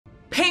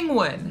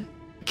Penguin,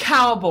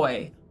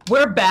 cowboy,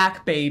 we're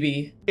back,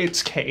 baby.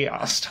 It's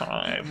chaos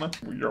time.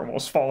 You're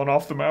almost falling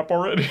off the map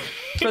already.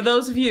 For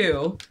those of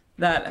you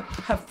that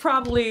have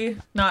probably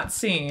not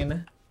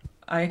seen,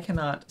 I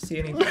cannot see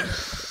anything.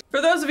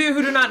 For those of you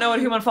who do not know what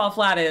Human Fall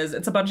Flat is,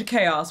 it's a bunch of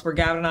chaos where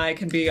Gavin and I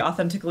can be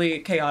authentically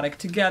chaotic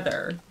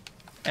together.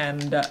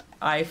 And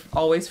I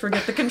always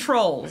forget the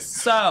controls,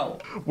 so.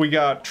 We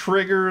got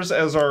triggers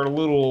as our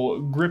little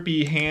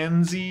grippy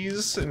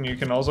handsies, and you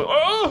can also,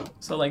 oh!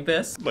 So like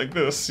this? Like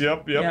this,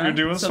 yep, Yeah, you're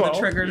doing so swell. the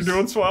triggers, You're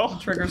doing swell.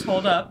 Triggers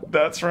hold up.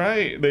 That's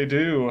right, they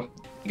do.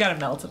 You gotta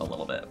melt it a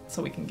little bit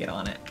so we can get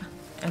on it.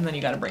 And then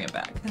you gotta bring it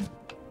back.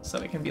 So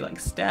it can be like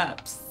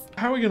steps.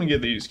 How are we gonna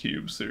get these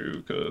cubes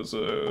through? Because,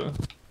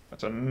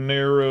 that's a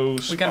narrow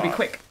spot. We gotta be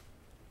quick.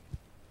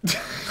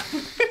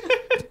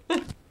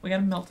 We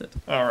gotta melt it.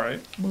 All right.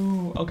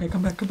 Ooh, okay,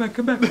 come back.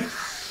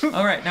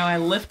 All right, now I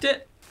lift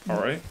it.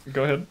 All right,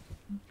 go ahead.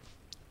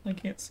 I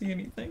can't see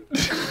anything.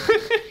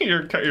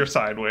 You're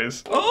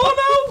sideways.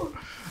 Oh no!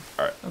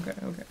 All right. Okay.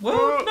 Whoa,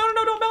 no,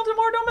 don't melt it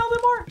more, don't melt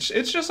it more.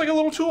 It's just like a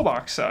little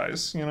toolbox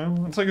size, you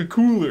know? It's like a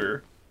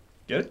cooler.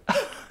 Get it?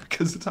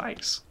 Because it's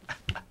ice.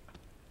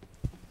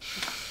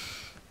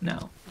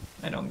 No,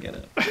 I don't get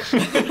it.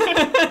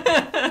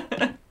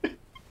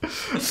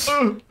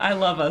 I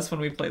love us when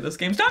we play this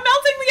game. Stop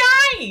melting the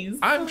ice!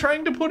 I'm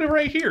trying to put it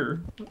right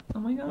here. Oh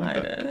my god,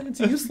 it's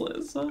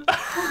useless. Look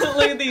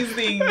at these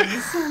things.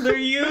 They're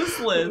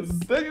useless.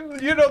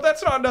 You know,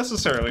 that's not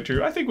necessarily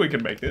true. I think we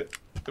can make it.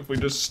 If we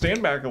just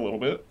stand back a little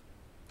bit.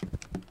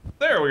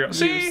 There we go.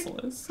 See?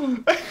 Useless.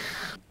 Do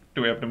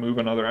we have to move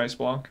another ice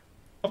block?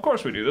 Of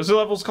course we do. This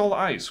level's called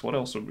ice. What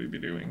else would we be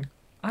doing?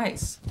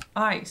 Ice.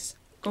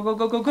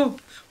 Go.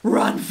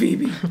 Run,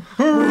 Phoebe.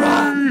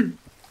 Run.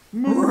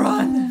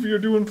 Run. You're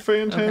doing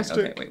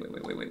fantastic. Okay,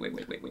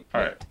 wait.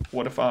 All right.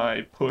 What if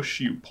I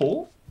push, you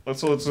pull?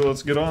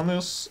 Let's get on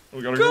this.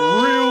 We gotta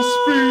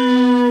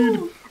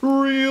go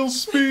real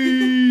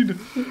speed.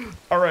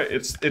 All right.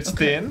 It's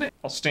thin.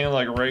 I'll stand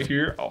like right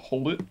here. I'll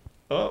hold it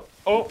up.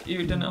 Oh. You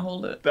didn't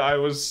hold it.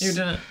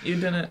 You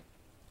didn't.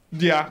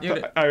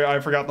 Yeah. I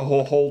forgot the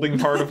whole holding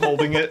part of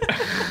holding it.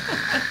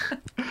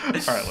 All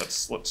right.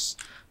 Let's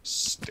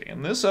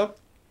stand this up.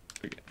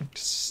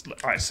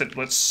 I said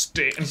let's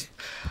stand.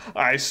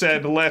 I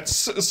said let's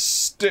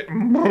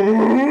stand.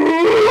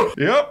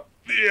 Yep.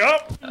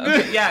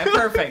 Okay, yeah,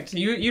 perfect.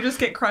 You just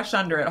get crushed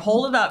under it.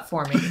 Hold it up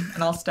for me,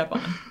 and I'll step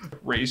on.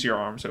 Raise your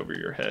arms over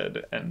your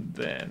head, and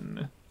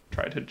then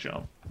try to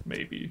jump,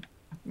 maybe.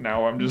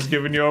 Now I'm just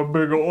giving you a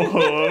big ol'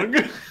 hug.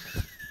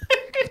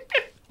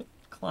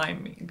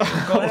 Climb me.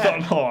 Go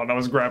ahead. Hold on. I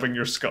was grabbing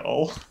your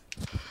skull.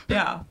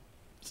 Yeah.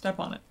 Step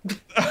on it.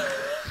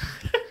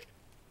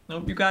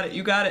 Nope, you got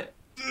it.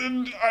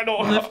 I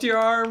don't Lift your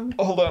arm.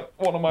 Hold on,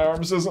 one of my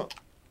arms isn't.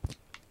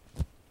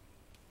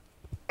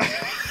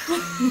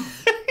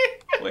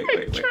 Wait.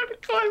 Trying to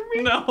climb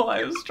me. No,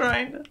 I was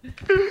trying to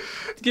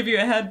give you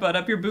a headbutt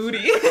up your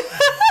booty.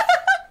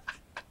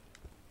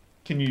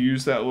 Can you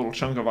use that little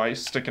chunk of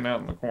ice sticking out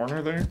in the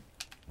corner there?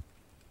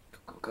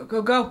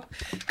 Go.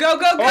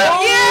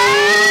 Oh!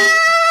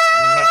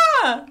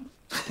 Yeah!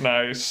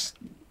 Nice.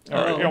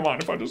 All right, you don't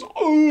mind if I just...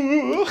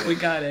 We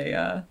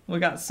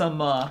got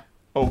some, oh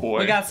boy.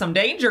 We got some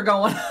danger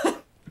going on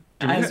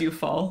as you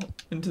fall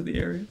into the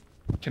area.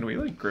 Can we,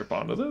 like, grip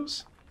onto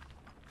those?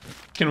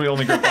 Can we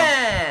only grip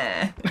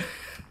on...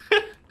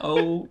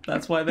 Oh,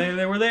 that's why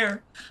they were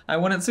there. I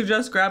wouldn't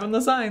suggest grabbing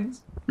the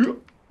signs.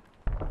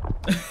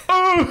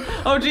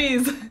 Oh,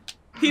 jeez.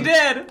 He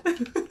did.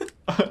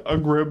 I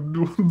grabbed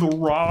the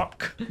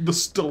rock, the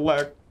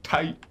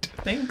stalactite.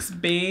 Thanks,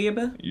 babe.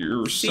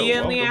 You're See so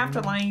you in the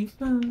afterlife.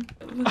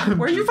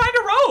 Where'd you find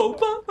a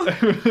rope?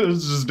 It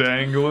was just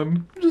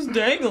dangling. Just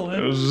dangling.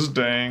 It was just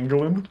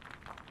dangling.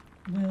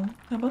 Well,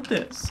 how about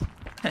this?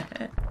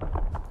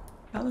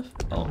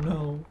 Oh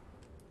no.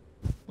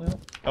 Well,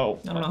 oh.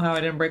 I don't know how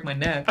I didn't break my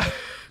neck.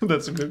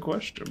 That's a good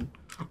question.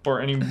 Or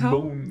any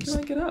bones.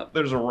 How can I get up?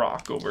 There's a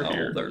rock over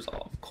here.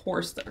 Of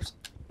course there's.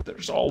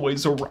 There's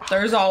always a rock.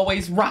 There's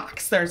always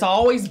rocks. There's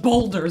always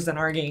boulders in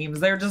our games.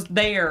 They're just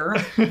there.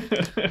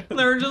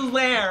 They're just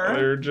there.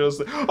 They're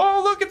just...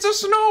 Oh, look, it's a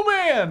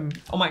snowman!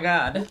 Oh my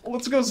god.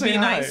 Let's go say Be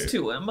hi. nice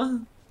to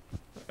him.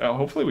 Oh,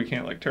 hopefully we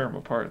can't, like, tear him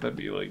apart. That'd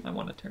be, like... I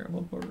want to tear him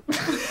apart.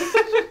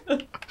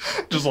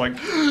 Just like...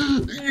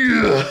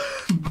 Yeah.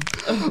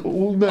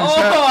 Oh, nice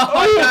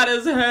I got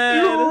his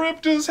head. You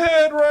ripped his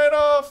head right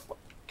off.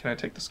 Can I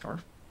take the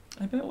scarf?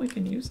 I bet we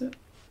can use it.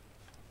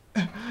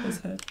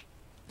 His head.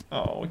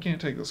 Oh, we can't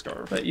take the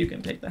scarf. But you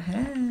can take the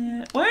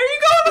hat. Why are you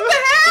going with the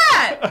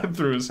hat? I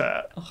threw his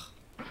hat. Oh,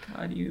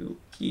 God, you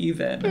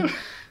heathen.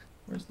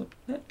 Where's the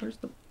head?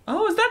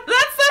 Oh, that's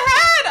the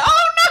head!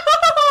 Oh,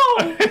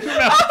 no! No.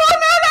 Oh,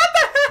 no, not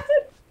the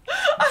head!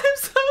 I'm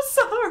so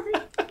sorry.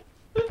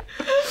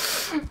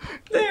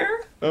 There.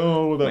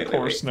 Oh, that Wait,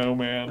 poor wait.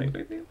 snowman.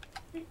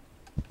 Wait.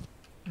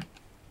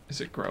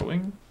 Is it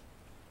growing?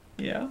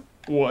 Yeah.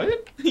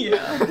 What?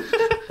 Yeah.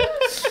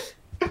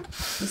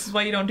 This is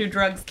why you don't do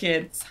drugs,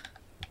 kids.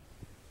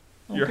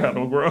 Your head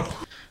will grow.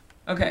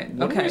 Okay,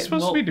 What are we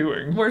supposed to be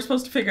doing? We're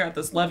supposed to figure out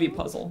this levy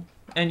puzzle.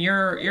 And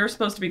you're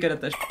supposed to be good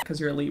at this because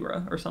you're a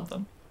Libra or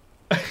something.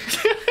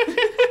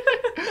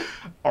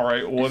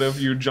 Alright, what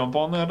if you jump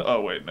on that?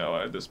 Oh, wait,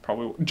 no, this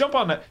probably... Jump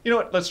on that. You know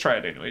what? Let's try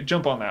it anyway.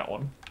 Jump on that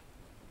one.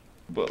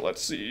 But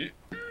let's see.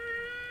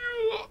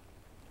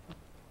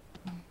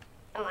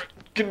 Alright,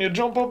 can you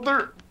jump up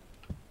there?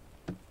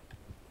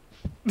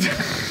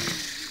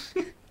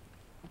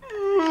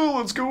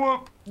 Let's go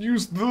up.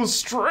 Use the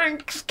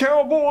strength,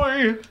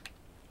 cowboy.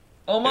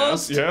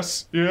 Almost?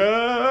 Yes, yes,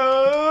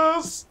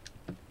 yes.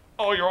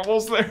 Oh, you're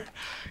almost there.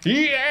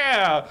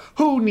 Yeah!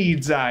 Who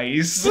needs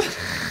ice?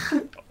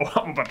 Oh,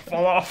 I'm about to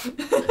fall off.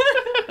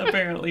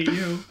 Apparently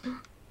you.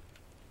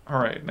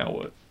 Alright, now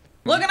what?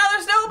 Look,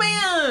 another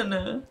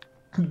snowman!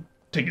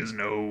 Take his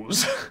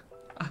nose.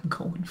 I'm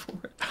going for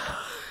it.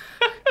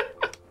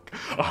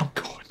 I'm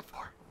going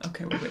for it.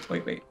 Okay,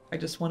 wait. I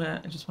just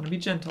wanna be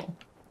gentle.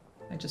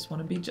 I just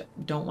wanna be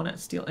don't wanna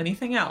steal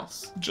anything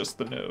else. Just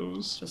the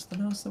nose. Just the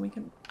nose so we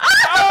can...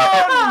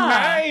 Oh,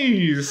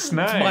 nice!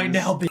 Nice. It's mine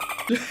now,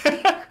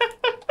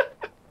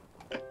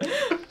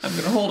 I'm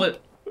gonna hold it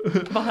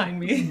behind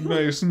me.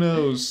 Nice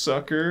nose,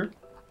 sucker.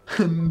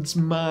 It's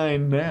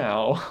mine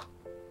now.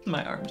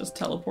 My arm just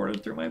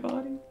teleported through my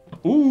body.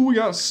 Ooh, we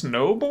got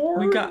snowboards.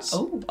 We got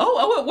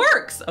oh, it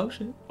works. Oh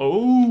shit.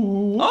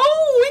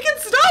 Oh, we can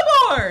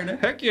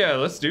snowboard. Heck yeah,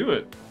 let's do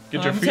it.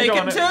 Get your feet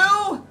on it. I'm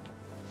taking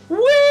 2.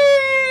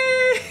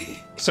 Whee!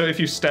 So if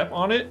you step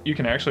on it, you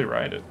can actually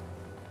ride it.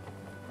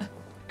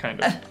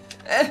 Kind of.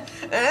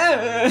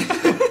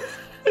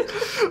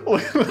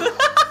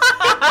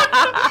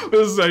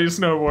 This is how you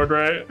snowboard,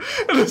 right?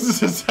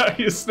 This is how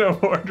you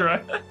snowboard,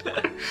 right?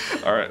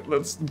 All right,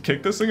 let's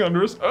kick this thing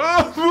under us.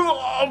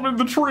 Oh, I'm in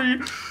the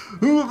tree.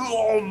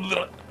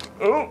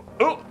 Oh.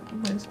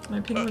 My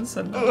penguin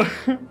said no.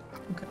 Okay.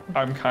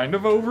 I'm kind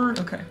of over.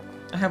 Okay.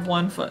 I have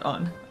 1 foot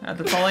on.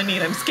 That's all I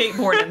need. I'm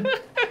skateboarding.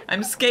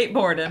 I'm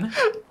skateboarding.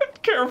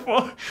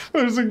 Careful.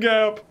 There's a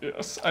gap.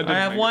 Yes, I did. I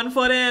have 1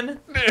 foot in.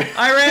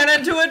 I ran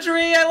into a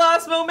tree. I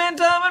lost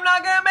momentum. I'm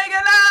not gonna make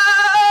it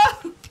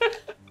now.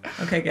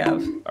 Okay,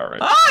 Gav. All right.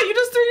 Oh, you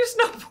just threw your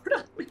snowboard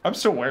on me. I'm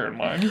still wearing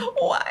mine.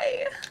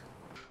 Why?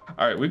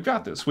 All right, we've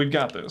got this. We've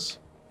got this.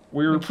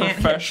 We're We can't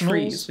professionals.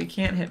 hit trees. We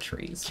can't hit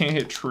trees. Can't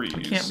hit trees.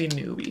 We can't be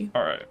newbie.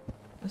 All right.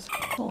 This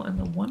hole in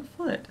the 1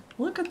 foot.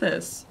 Look at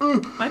this.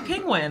 My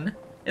penguin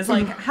is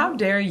like, how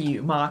dare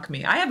you mock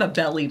me? I have a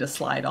belly to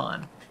slide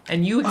on,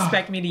 and you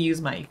expect me to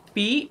use my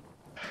feet?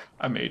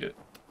 I made it.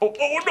 Oh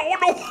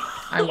no!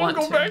 I want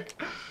go to.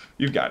 back.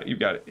 You got it. You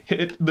got it.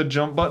 Hit the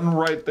jump button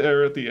right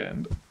there at the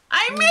end.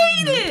 I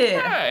made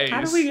it! Nice.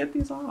 How do we get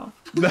these off?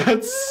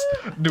 That's.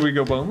 Do we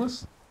go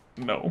boneless?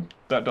 No,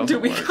 that doesn't Do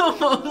we work. go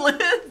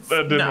boneless?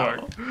 That didn't No.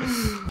 work.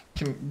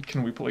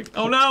 Can we play?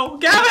 Oh no,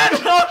 Gavin!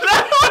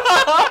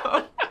 Oh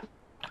no!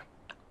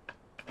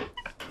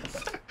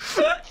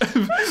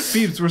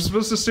 Phoebes, we're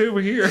supposed to stay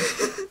over here.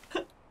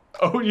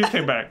 Oh, you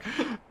came back.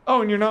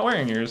 Oh, and you're not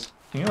wearing yours.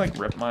 Can you like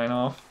rip mine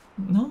off?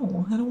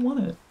 No, I don't want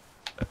it.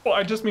 Well,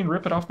 I just mean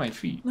rip it off my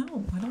feet.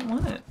 No, I don't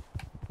want it.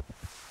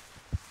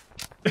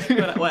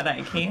 But what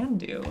I can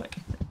do.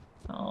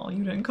 Oh,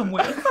 you didn't come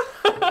with.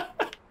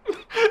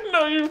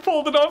 No, you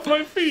pulled it off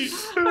my feet.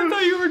 I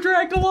thought you were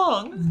dragged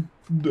along.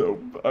 No,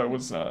 I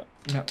was not.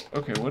 No.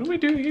 Okay, what do we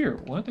do here?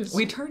 What is?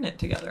 We turn it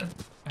together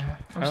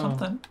or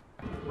something.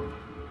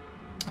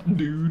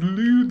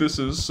 Doodaloo, this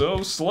is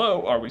so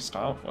slow. Are we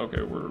stopped?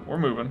 Okay, we're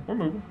moving. We're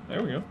moving.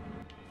 There we go.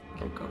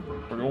 Go.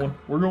 We're going.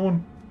 We're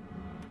going.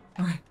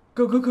 All right,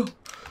 go.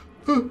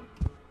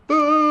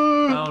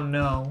 Oh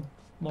no,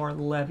 more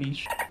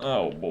levy.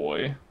 Oh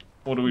boy.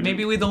 What do we do?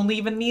 Maybe we don't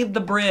even need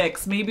the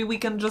bricks. Maybe we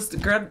can just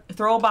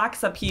throw a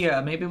box up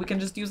here. Maybe we can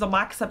just use a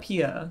box up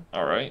here.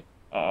 All right.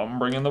 I'm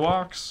bringing the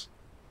box.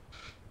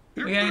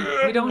 We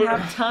don't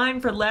have time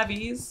for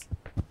levies.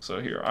 So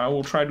here, I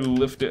will try to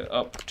lift it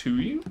up to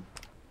you.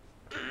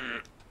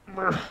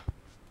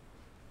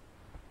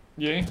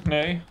 Yay?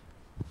 Nay?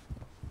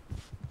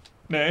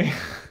 Nay?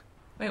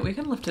 Wait, we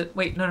can lift it.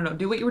 Wait, no.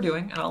 Do what you were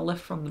doing, and I'll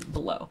lift from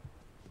below.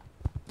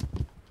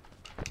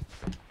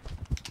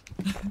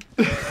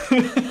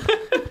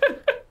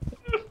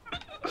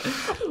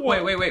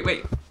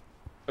 Wait.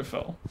 I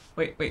fell.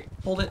 Wait.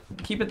 Hold it.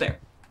 Keep it there.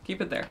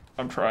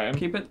 I'm trying.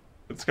 Keep it.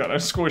 It's kind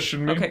of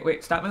squishing me. Okay,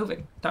 wait. Stop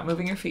moving. Stop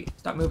moving your feet.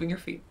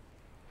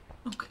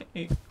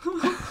 Okay.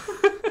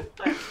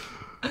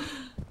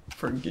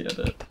 Forget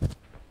it.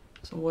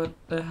 So what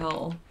the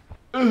hell?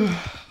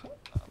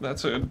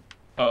 That's a...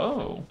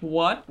 Oh.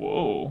 What?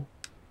 Whoa.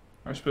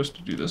 Are we supposed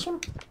to do this one?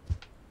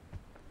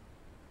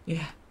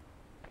 Yeah.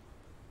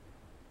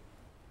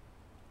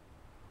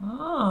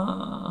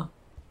 Ah.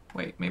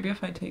 Wait, maybe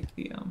if I take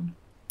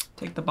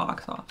the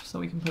box off so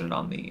we can put it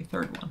on the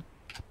third one.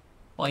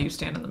 While you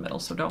stand in the middle,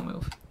 so don't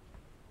move.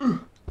 Go.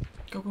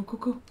 Get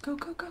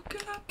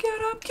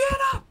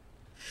up.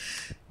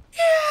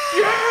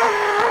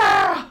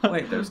 Yeah!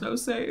 Wait, there's no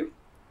save.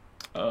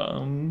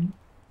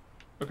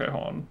 Okay,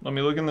 hold on. Let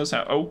me look in this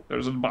house. Oh,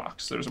 there's a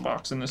box. There's a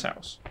box in this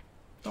house.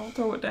 Don't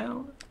throw it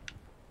down.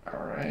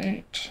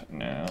 Alright,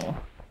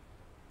 now...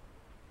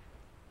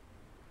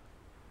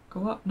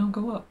 Go up. No,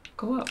 go up.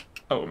 Go up.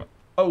 Oh, no.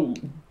 Oh.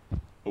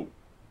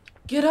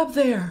 Get up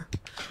there.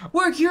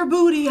 Work your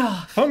booty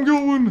off. I'm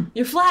going.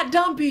 You're flat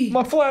dumpy.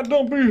 My flat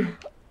dumpy.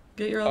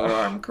 Get your other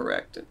arm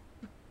corrected.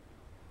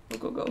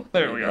 Go.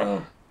 There we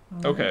go.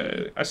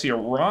 Okay, I see a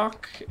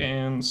rock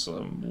and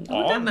some logs. Have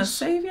we gotten a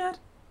save yet?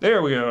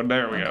 There we go.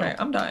 Okay,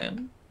 I'm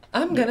dying.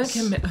 I'm gonna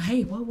commit.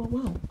 Hey,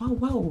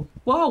 whoa.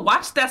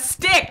 Watch the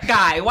stick,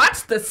 guy.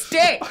 Watch the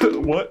stick.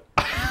 What?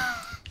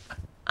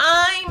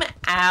 I'm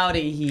out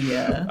of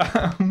here.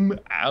 I'm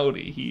out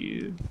of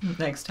here.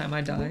 Next time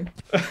I die.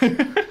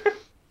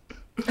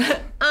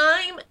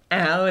 I'm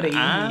out of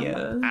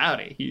here.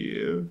 Out of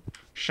here.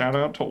 Shout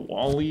out to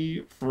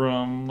Wally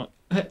from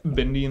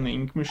Bendy and the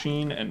Ink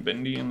Machine and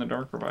Bendy and the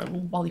Dark Revival.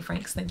 Wally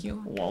Franks, thank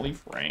you. Wally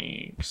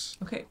Franks.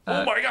 Okay.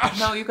 Oh my gosh.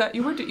 No, you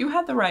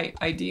had the right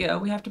idea.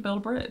 We have to build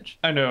a bridge.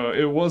 I know,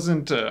 it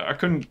wasn't, I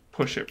couldn't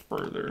push it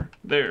further.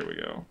 There we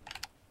go.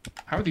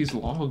 How are these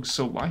logs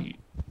so light?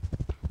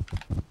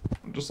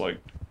 I'm just like,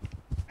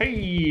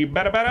 hey,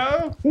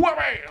 bada,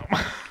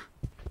 wham!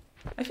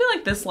 I feel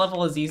like this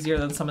level is easier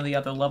than some of the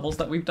other levels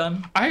that we've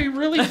done. I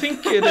really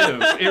think it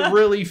is. It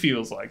really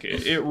feels like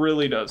it. It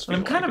really does feel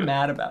I'm kind of like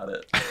mad about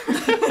it.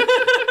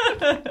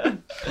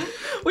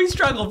 We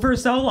struggled for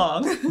so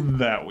long.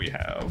 That we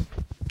have.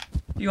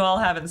 You all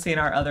haven't seen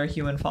our other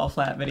Human Fall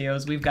Flat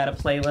videos. We've got a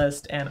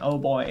playlist, and oh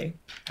boy,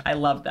 I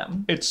love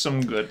them. It's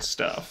some good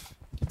stuff.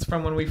 It's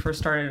from when we first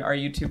started our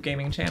YouTube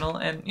gaming channel,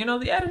 and you know,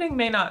 the editing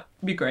may not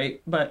be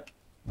great, but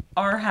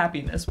our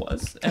happiness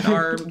was, and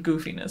our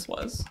goofiness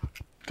was.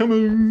 Come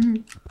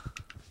on.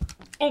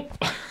 Oh.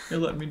 You're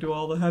letting me do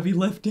all the heavy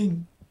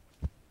lifting.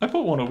 I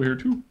put one over here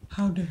too.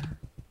 How dare.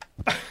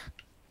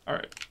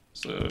 Alright,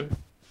 so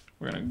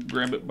we're gonna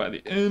grab it by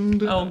the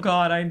end. Oh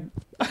god,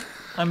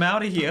 I'm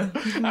out of here.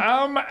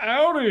 I'm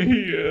out of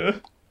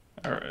here.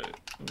 Alright,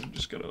 I'm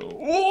just gonna...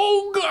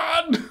 Oh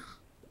god!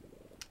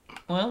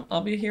 Well,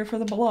 I'll be here for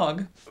the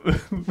blog.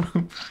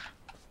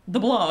 The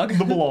blog.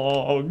 The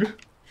blog.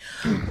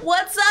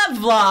 What's up,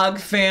 vlog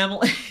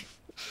family?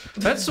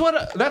 That's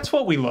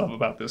what we love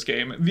about this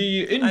game.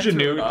 The ingenuity.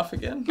 I threw it off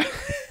again.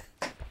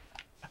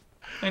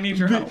 I need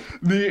your help.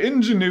 The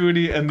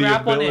ingenuity and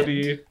Grab the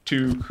ability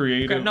to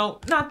create. No,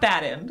 not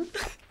that end.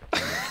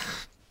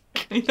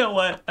 You know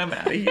what? I'm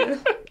out of here.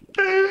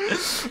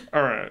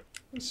 All right.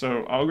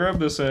 So I'll grab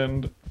this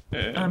end.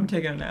 And... I'm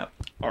taking a nap.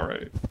 All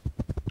right.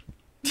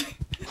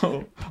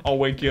 I'll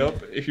wake you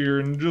up here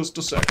in just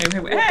a second.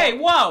 Hey,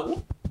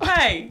 whoa!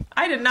 Hey,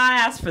 I did not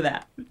ask for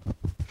that.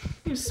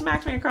 You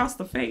smacked me across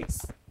the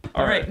face.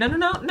 All right. No.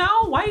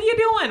 What are you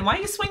doing? Why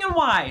are you swinging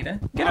wide?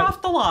 Get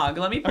off the log.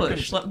 Let me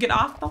push. Get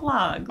off the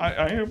log.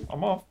 I am.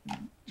 I'm off.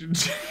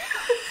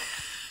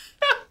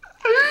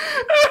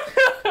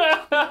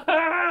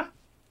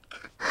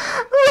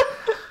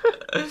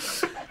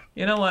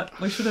 You know what?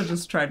 We should have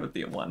just tried with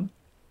the one.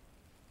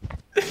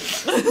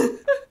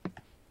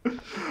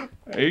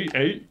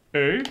 Hey.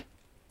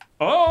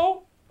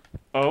 Oh.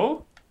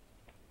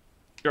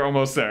 You're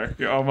almost there.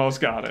 You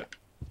almost got it.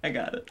 I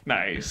got it.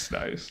 Nice.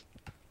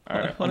 All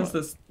right. What is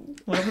this?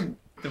 What are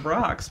the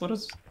rocks? We're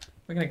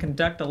gonna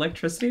conduct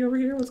electricity over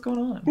here? What's going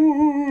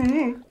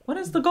on? What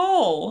is the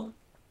goal?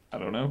 I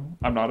don't know.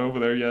 I'm not over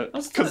there yet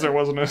because the... there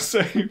wasn't a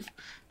save.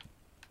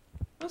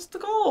 What's the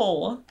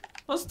goal?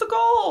 What's the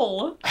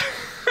goal?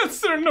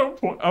 Is there no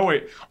point? Oh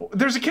wait,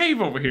 there's a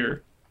cave over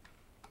here.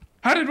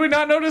 How did we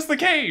not notice the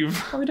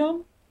cave? Are we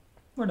dumb?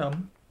 We're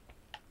dumb.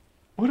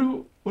 What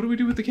do we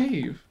do with the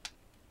cave?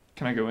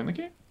 Can I go in the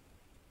cave?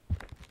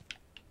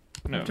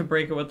 No. You have to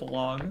break it with the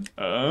log.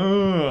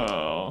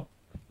 Oh.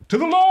 To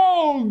the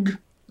log!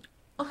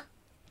 What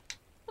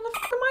the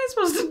fuck am I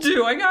supposed to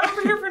do? I got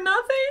over here for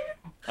nothing?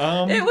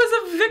 It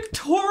was a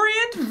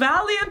victorious,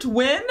 valiant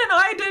win,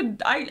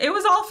 and it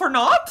was all for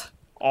naught?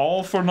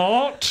 All for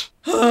naught?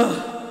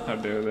 How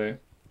dare they?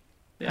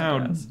 Yeah, How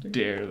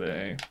dare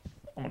they?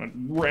 I'm gonna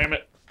ram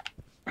it.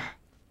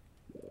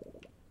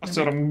 I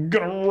said I'm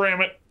gonna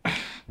ram it.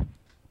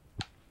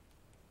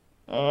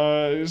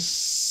 I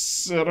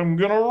said I'm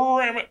gonna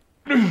ram it.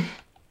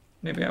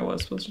 Maybe I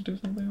was supposed to do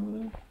something over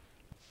there.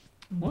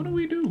 What do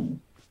we do?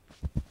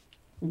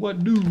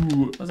 What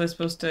do? Was I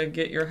supposed to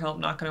get your help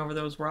knocking over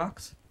those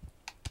rocks?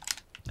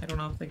 I don't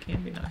know if they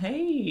can be.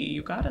 Hey,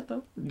 you got it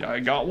though. I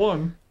got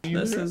one.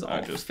 This is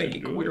all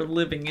fake. We're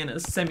living in a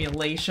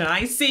simulation.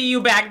 I see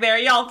you back there.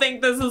 Y'all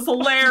think this is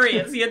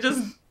hilarious. You're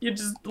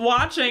just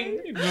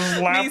watching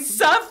me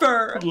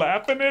suffer.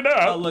 Laughing it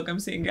up. Oh look, I'm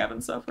seeing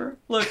Gavin suffer.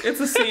 Look, it's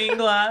a seeing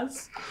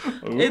glass.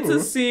 It's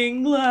a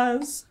seeing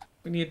glass.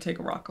 We need to take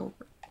a rock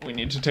over. We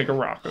need to take a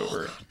rock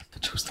over. I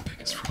chose the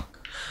biggest rock.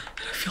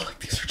 And I feel like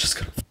these are just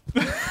gonna...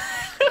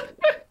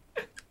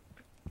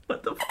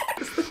 What the fuck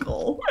is the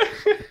goal?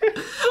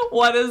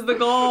 What is the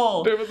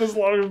goal? Damn it, this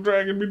log is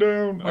dragging me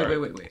down.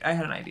 Wait. I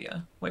had an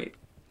idea. Wait.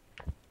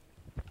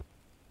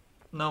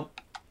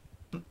 Nope.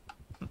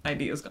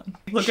 Idea's gone.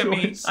 Look at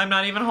me. I'm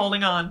not even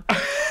holding on.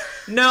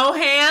 No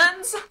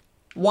hands,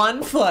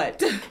 1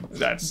 foot.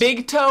 That's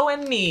big toe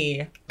and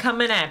knee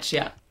coming at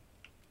you.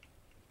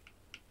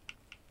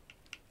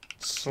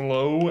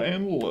 slow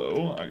and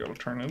low. I gotta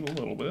turn it a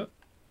little bit.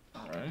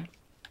 All right.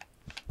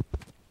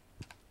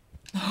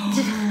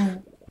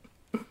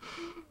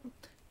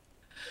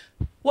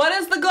 What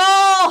is the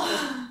goal?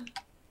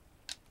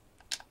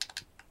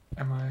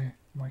 Am I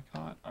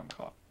caught? I'm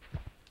caught.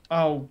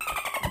 Oh.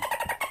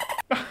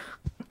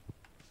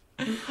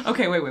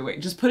 Okay,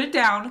 wait. Just put it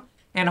down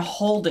and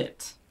hold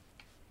it.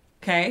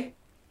 Okay?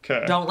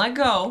 Okay. Don't let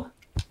go.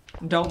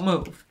 Don't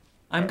move.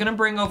 I'm gonna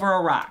bring over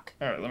a rock.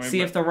 All right, let me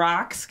see if the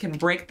rocks can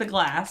break the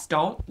glass.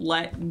 Don't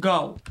let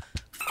go.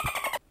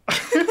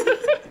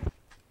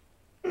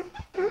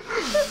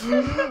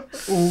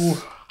 Ooh.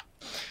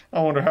 I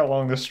wonder how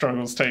long this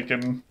struggle's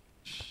taken.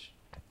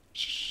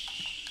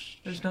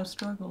 There's no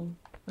struggle.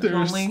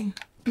 There's only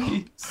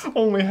peace.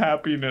 Only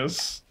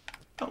happiness.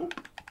 Hope.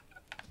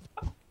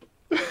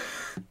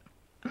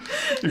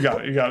 You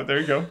got it. There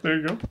you go. There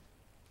you go.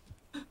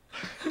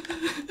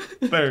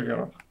 There you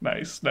go.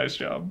 Nice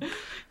job.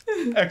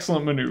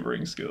 Excellent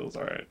maneuvering skills.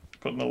 All right,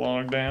 putting the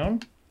log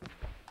down.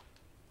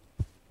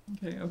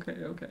 Okay.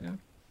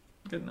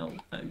 Getting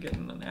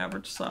an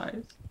average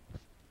size.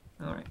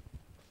 All right.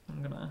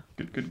 I'm gonna.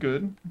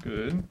 Good.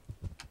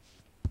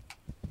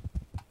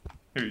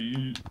 Here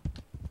you.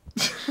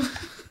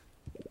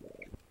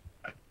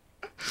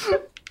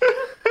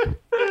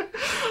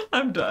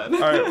 I'm done.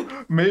 All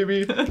right,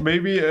 maybe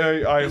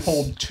I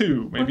hold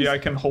 2. Maybe I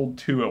can hold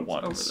 2 at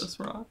once. Over this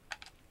rock.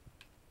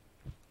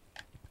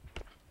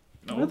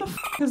 No. Where the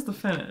f is the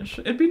finish?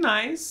 It'd be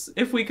nice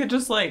if we could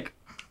just like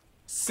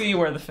see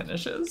where the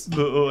finish is.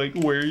 Like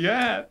where you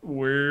at?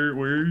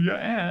 Where you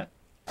at?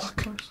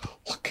 Look at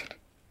it.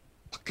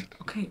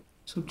 Okay,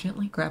 so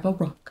gently grab a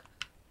rock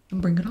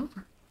and bring it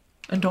over,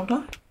 and don't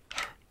die.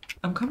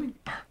 I'm coming.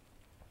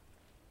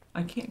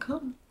 I can't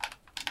come.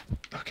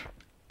 Okay.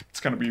 It's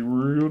gonna be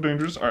real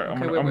dangerous. All right,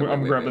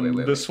 I'm grabbing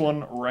this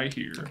one right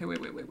here. Okay, wait.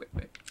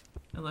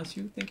 Unless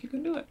you think you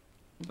can do it,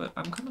 but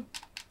I'm coming.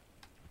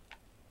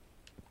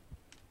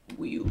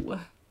 Whew.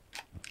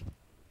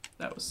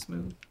 That was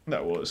smooth.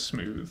 That was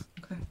smooth.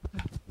 Okay.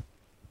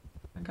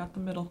 I got the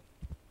middle.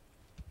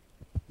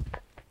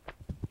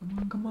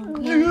 Come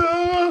on.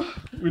 Yeah,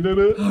 we did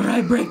it. All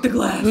right, break the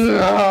glass.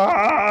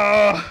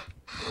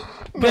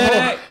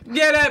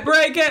 Get it,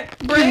 break it.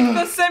 Break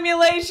the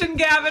simulation,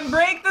 Gavin.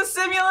 Break the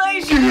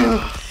simulation.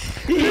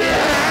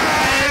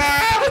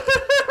 Yeah.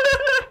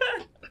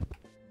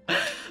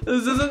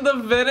 This isn't the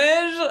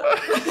finish.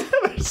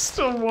 There's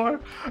still more.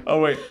 Oh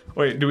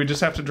wait. Do we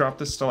just have to drop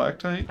this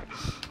stalactite?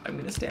 I'm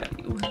gonna stab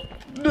you.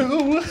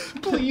 No,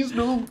 please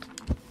don't.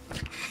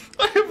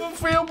 I have a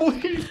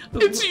family.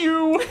 It's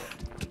you.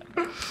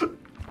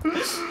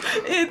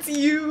 It's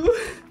you.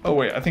 Oh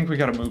wait, I think we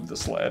gotta move the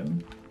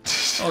sled.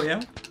 Oh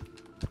yeah?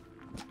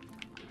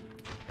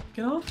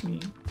 Get off me.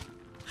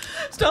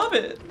 Stop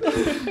it.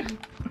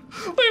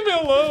 Leave me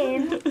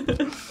alone.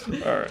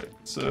 Alright,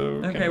 so...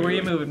 Okay, where are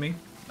you moving me?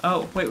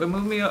 Oh, wait,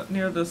 move me up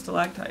near the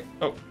stalactite.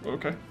 Oh,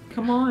 okay.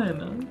 Come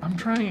on. I'm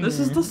trying. This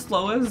is the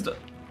slowest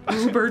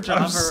Uber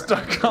job I'm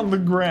stuck on the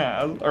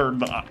grass. Or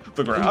not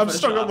the grass. I'm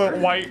stuck on the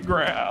white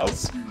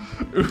grass.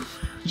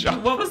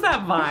 What was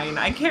that vine?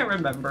 I can't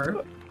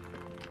remember.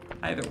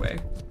 Either way.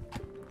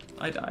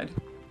 I died.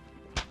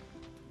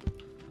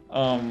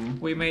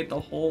 We made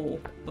the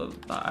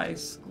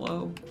ice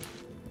glow.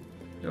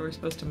 Are we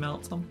supposed to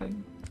melt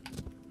something?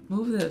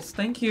 Move this.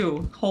 Thank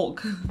you,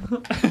 Hulk.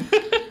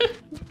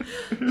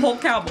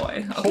 Hulk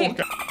cowboy. Okay,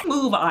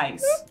 move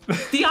ice.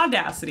 The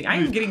audacity. I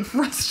am getting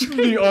frustrated.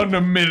 The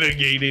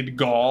unmitigated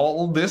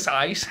gall this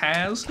ice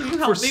has Can you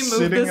help for me move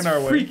sitting this in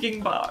our way.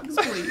 freaking box,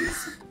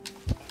 please?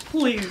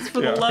 Please,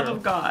 for the love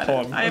of God.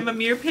 I am a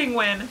mere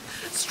penguin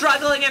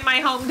struggling in my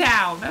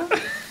hometown.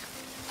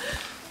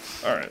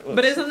 All right.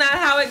 But isn't that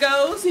how it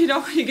goes? You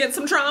know, you get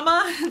some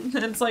trauma, and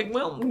it's like,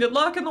 well, good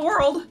luck in the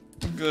world.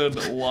 Good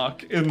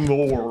luck in the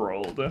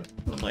world. I'm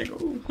like,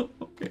 oh,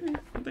 okay,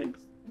 thanks.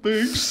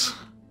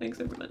 Thanks,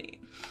 everybody.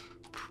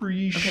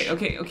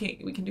 Okay,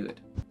 we can do it.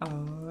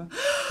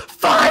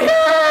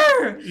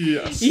 Fire!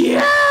 Yes.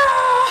 Yeah!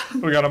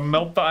 We gotta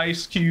melt the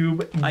ice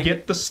cube,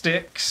 get the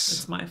sticks.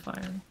 It's my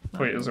fire.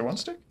 Wait, is there 1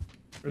 stick?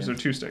 Or is there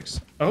 2 sticks?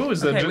 Oh,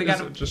 is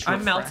that just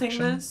I'm melting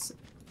this.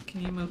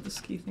 Can you move the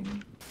ski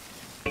thingy?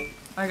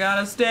 I got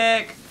a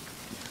stick.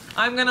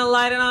 I'm gonna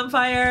light it on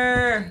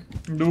fire.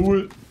 Do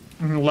it.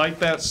 Light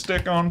that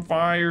stick on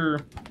fire.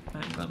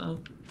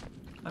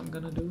 I'm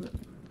gonna do it.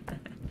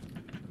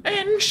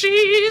 And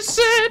she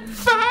set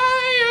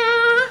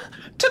fire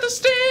to the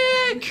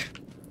stick.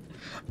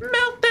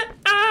 Melt the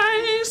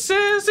ice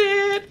as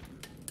it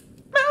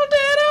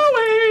melted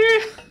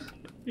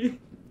away.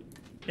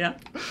 Yeah?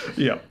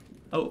 Yeah.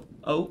 Oh,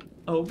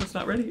 it's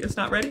not ready. It's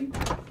not ready.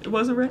 It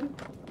wasn't ready.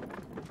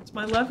 It's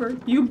my lever.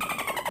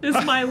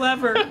 It's my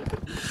lever.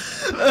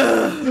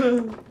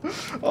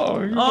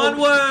 Onwards!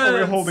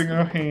 We're holding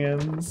our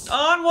hands.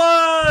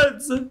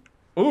 Onwards!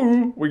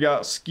 Ooh, we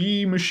got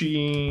ski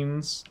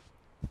machines.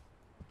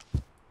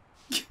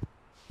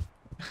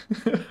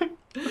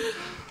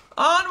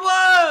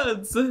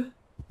 Onwards!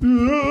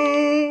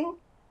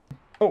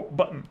 Oh,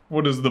 button.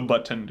 What does the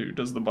button do?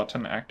 Does the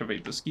button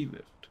activate the ski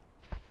lift?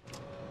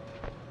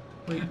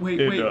 Wait.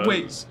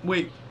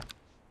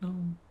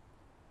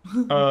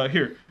 Oh.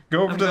 Here.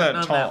 Go over to that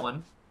on tall. that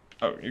one.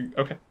 Oh,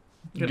 okay.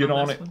 Get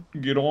on it. One.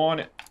 Get on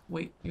it.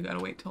 Wait, you gotta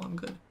wait till I'm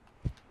good.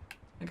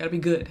 I gotta be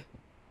good.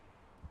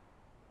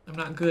 I'm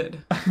not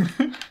good.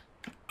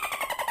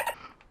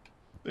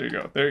 There you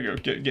go. There you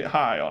go. Get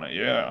high on it.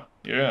 Yeah.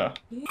 Yeah.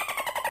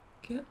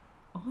 Get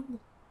on.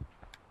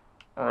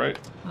 All right.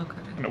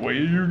 Okay. And away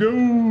you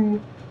go.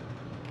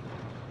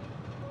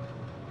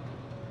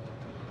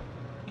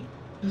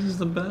 This is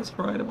the best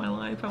ride of my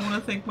life. I want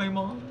to thank my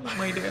mom and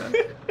my dad.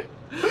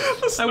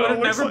 I would have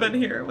never been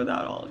here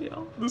without all of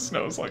y'all. The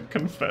snow's like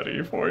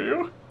confetti for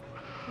you.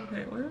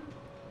 Okay, where?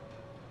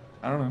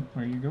 I don't know.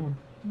 Where are you going?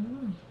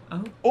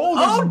 Oh.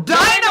 Oh,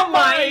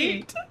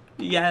 dynamite!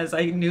 Yes,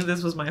 I knew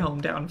this was my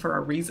hometown for a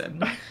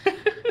reason.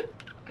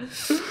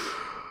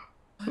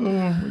 Oh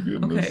my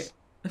goodness. Okay,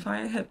 if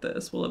I hit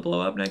this, will it blow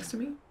up next to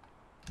me?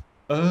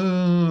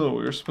 Oh,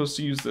 we were supposed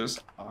to use this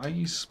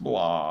ice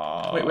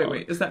block.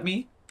 Wait. Is that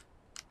me?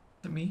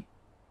 Is that me?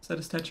 Is that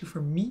a statue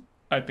for me?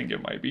 I think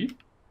it might be.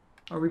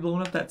 Are we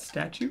blowing up that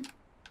statue?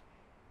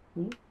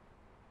 Ooh.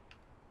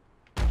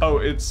 Oh,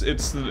 it's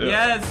the...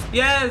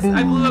 Yes!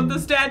 I blew up the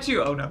statue!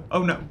 Oh no,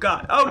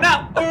 God, oh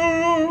no!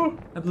 Oh!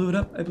 I blew it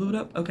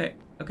up. Okay,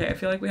 I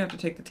feel like we have to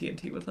take the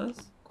TNT with us.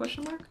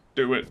 Question mark?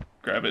 Do it.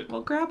 Grab it.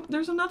 Well,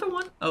 there's another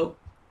one. Oh,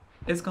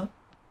 it's gone.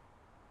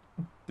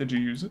 Did you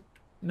use it?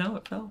 No,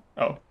 it fell.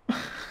 Oh.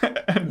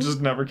 It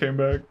just never came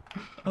back.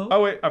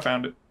 Oh, wait, I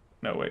found it.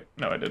 No, wait.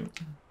 No, I didn't.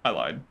 I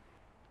lied.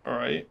 All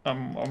right,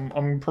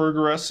 I'm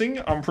progressing.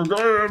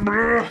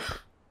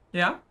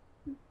 Yeah?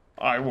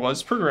 I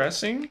was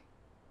progressing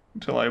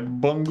until I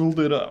bungled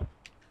it up.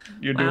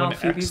 You're doing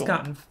Phoebe's excellent.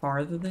 gotten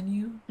farther than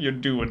you. You're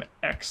doing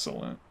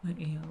excellent. I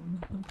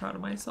am. I'm proud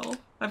of myself.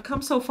 I've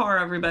come so far,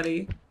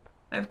 everybody.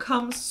 I've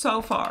come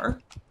so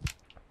far.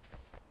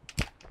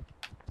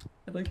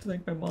 I'd like to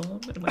thank my mom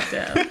and my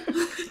dad.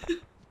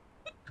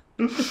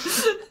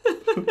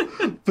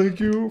 Thank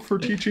you for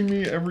teaching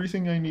me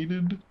everything I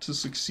needed to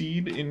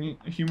succeed in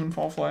Human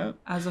Fall Flat.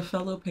 As a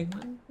fellow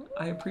penguin,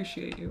 I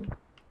appreciate you.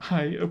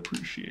 I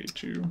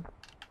appreciate you.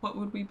 What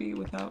would we be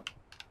without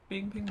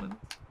being penguins?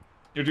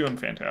 You're doing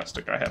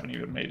fantastic. I haven't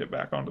even made it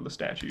back onto the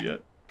statue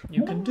yet.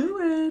 You can do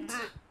it.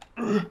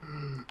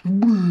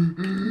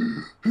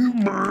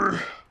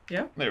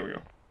 Yeah? There we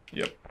go.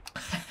 Yep.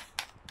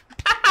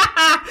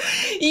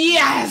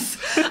 Yes!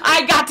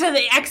 I got to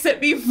the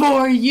exit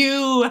before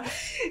you!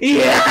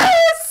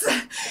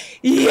 Yes!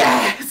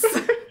 Yes!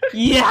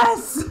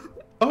 Yes!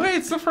 Oh, hey,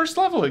 it's the first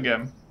level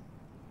again.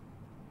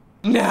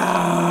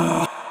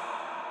 No!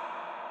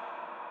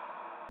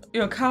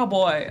 Your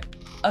cowboy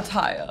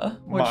attire,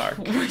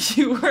 which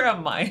you were a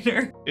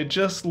miner. It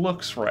just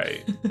looks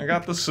right. I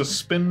got the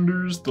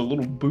suspenders, the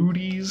little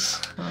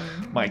booties,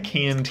 my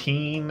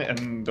canteen,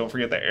 and don't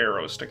forget the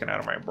arrow sticking out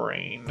of my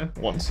brain.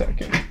 1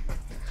 second.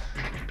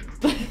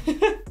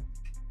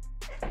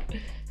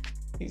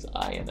 He's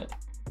eyeing it.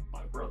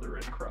 My brother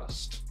in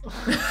crust.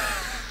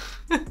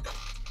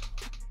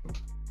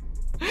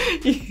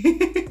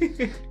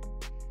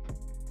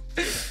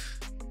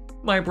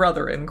 My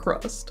brother in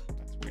crust.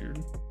 That's weird.